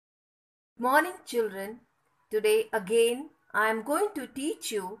Morning children. Today again I am going to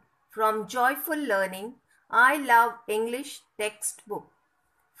teach you from Joyful Learning I Love English textbook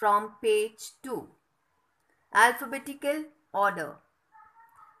from page 2. Alphabetical order.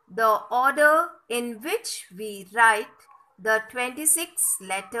 The order in which we write the 26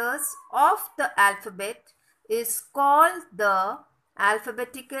 letters of the alphabet is called the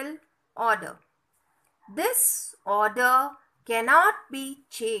alphabetical order. This order cannot be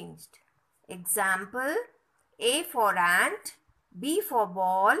changed. Example: A for ant, B for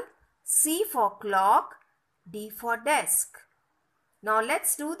ball, C for clock, D for desk. Now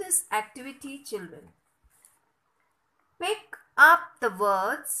let's do this activity, children. Pick up the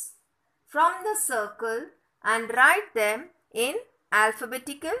words from the circle and write them in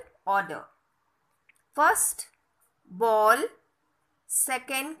alphabetical order. First, ball.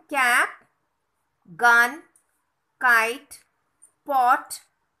 Second, cap, gun, kite, pot,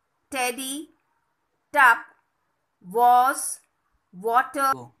 teddy, tub, vase,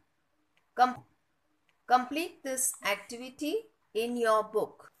 water. Complete this activity in your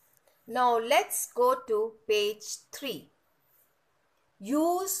book. Now let's go to page 3.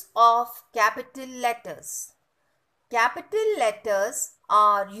 Use of capital letters. Capital letters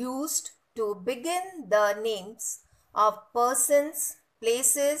are used to begin the names of persons,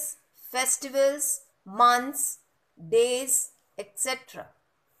 places, festivals, months, days, etc.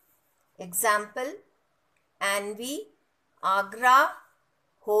 Example: Envy, Agra,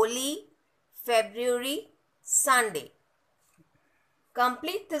 Holi, February, Sunday.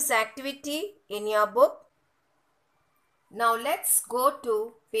 Complete this activity in your book. Now let's go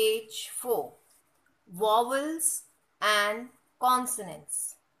to page 4. Vowels and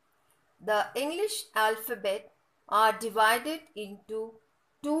consonants. The English alphabet are divided into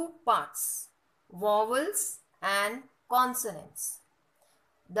two parts: vowels and consonants.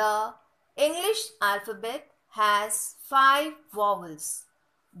 The English alphabet has 5 vowels.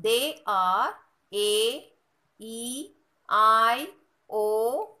 They are A, E, I,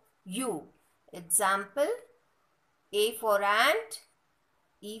 O, U. Example: A for ant,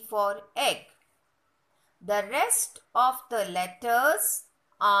 E for egg. The rest of the letters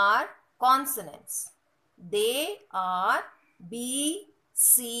are consonants. They are B,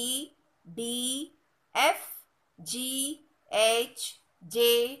 C, D, F, G, H,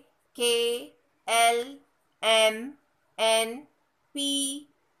 J, K, L, M, N, P,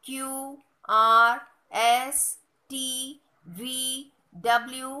 Q, R, S, T, V,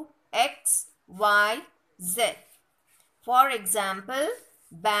 W, X, Y, Z. For example,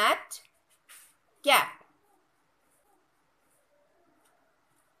 bat, cap.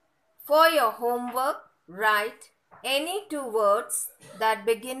 For your homework, write any 2 words that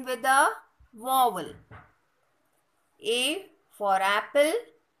begin with a vowel. A for apple,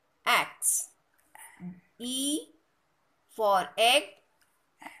 axe. E for egg,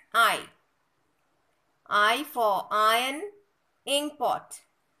 I. I for iron, inkpot.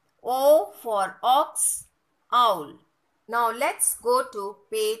 O for ox, owl. Now let's go to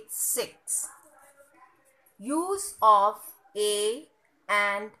page 6. Use of a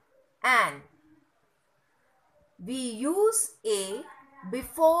and an. We use a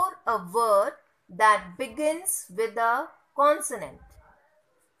before a word that begins with a consonant.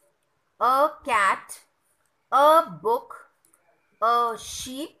 A cat, a book, a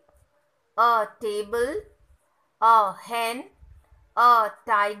sheep, a table, a hen, a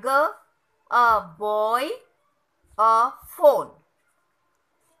tiger, a boy, a phone.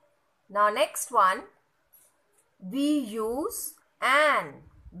 Now next one, we use an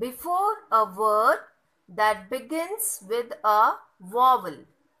before a word that begins with a vowel.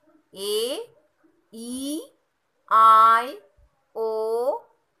 A, E, I, O,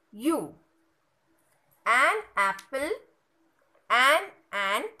 U. An apple, an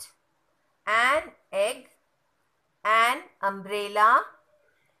ant, an egg, an umbrella,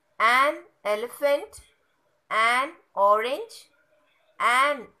 an elephant, an orange,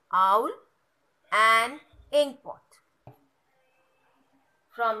 an owl, an inkpot.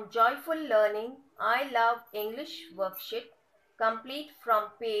 From Joyful Learning I Love English worksheet, complete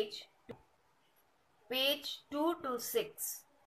from page 2 to 6.